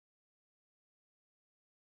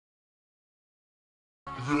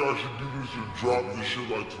think I should do this and drop this shit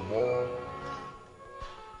like tomorrow?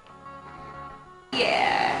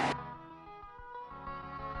 Yeah.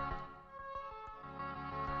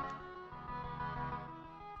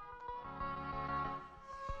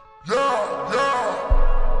 Yeah, yeah.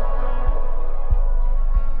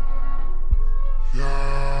 Yeah.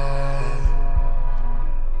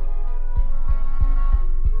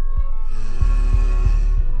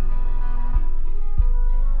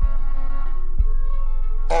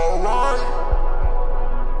 Alright.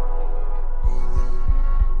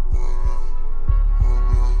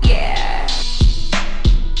 Yeah.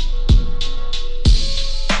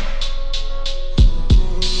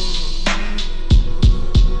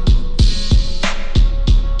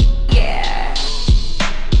 Yeah.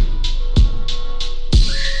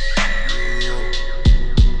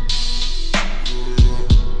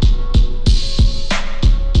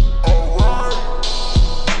 Alright.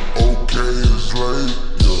 Okay, it's late,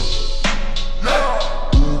 yeah. Yeah.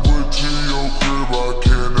 Uber to your crib, I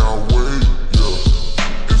cannot wait, yeah.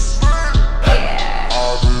 It's lit. Yeah.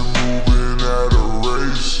 I've been moving at a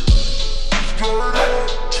race. Straight up.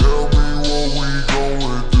 Tell me what we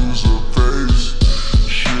going through's a face.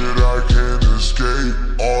 Shit I can't escape.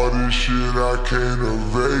 All this shit I can't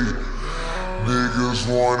evade. Niggas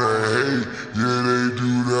wanna hate, yeah, they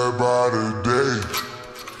do that by the day.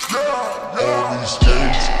 On these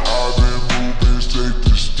skates, I've been moving state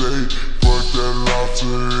to state. Fuck that lobster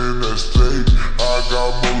in that steak. I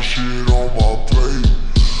got more shit on my plate.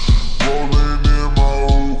 Rolling in my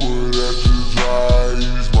Uber, that's just how I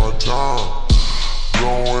use my time.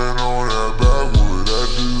 Blowing on that backwood,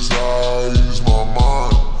 that's just how I use my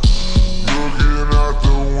mind. Looking out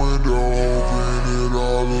the window, hoping it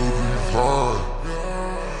all will be fine.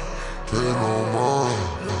 Pay no mind.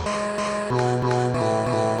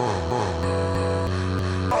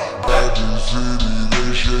 Magic City, they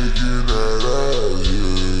shaking that ass,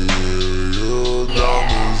 yeah, yeah.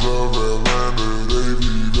 Diamonds of Atlanta, they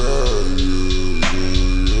be bad, yeah,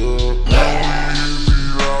 yeah. When we hit me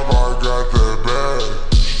up, I got that bag.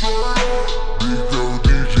 Big dope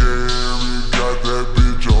DJ Eric got that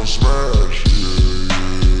bitch on smash, yeah,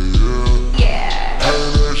 yeah, yeah. Yeah. Hey,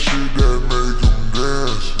 that shit that make 'em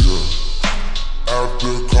dance, yeah.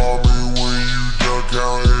 After call me when you done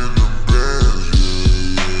counting them bands, yeah,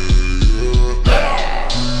 yeah, yeah.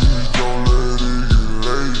 Please don't let it get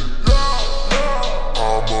late.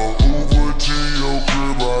 I'ma Uber to your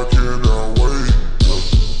crib, I cannot wait,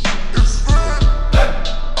 yeah. It's lit.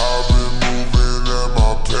 I've been moving at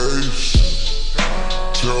my pace.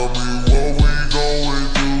 Tell me what we going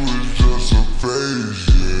through is just a phase,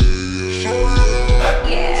 yeah, yeah, yeah.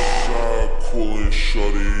 Yeah. Side coolin'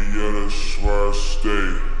 shorty, yeah, that's where I stay.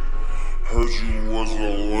 Heard you was a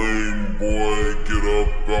lame boy, get up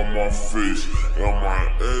out my face. And my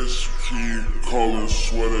ex keep calling,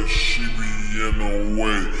 swear that she be in the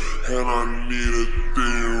way. And I need a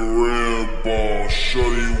thin red ball,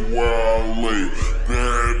 shorty where I lay.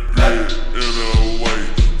 Bad bitch in LA,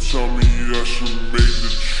 tell me I should make the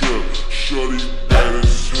trip. Shorty bad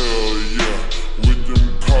as hell, yeah, with them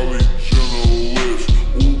college journalists.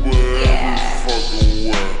 Uber every fucking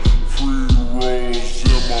where. Free rolls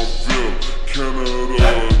in my Ville, Canada,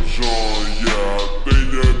 John, yeah. I think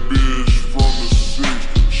that bitch from the six.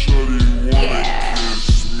 Shorty wanna kiss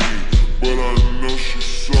me, but I know she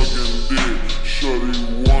sucking dick. Shorty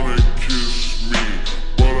wanna kiss me,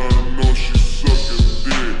 but I know she sucking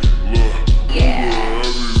dick. Look, Uber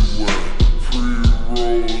everywhere. Free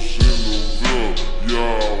rolls in the Ville,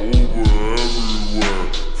 yeah. Uber everywhere.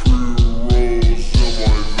 Free rolls in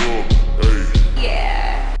my Ville, ayy.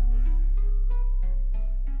 Yeah.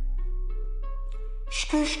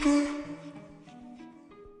 Skr skr.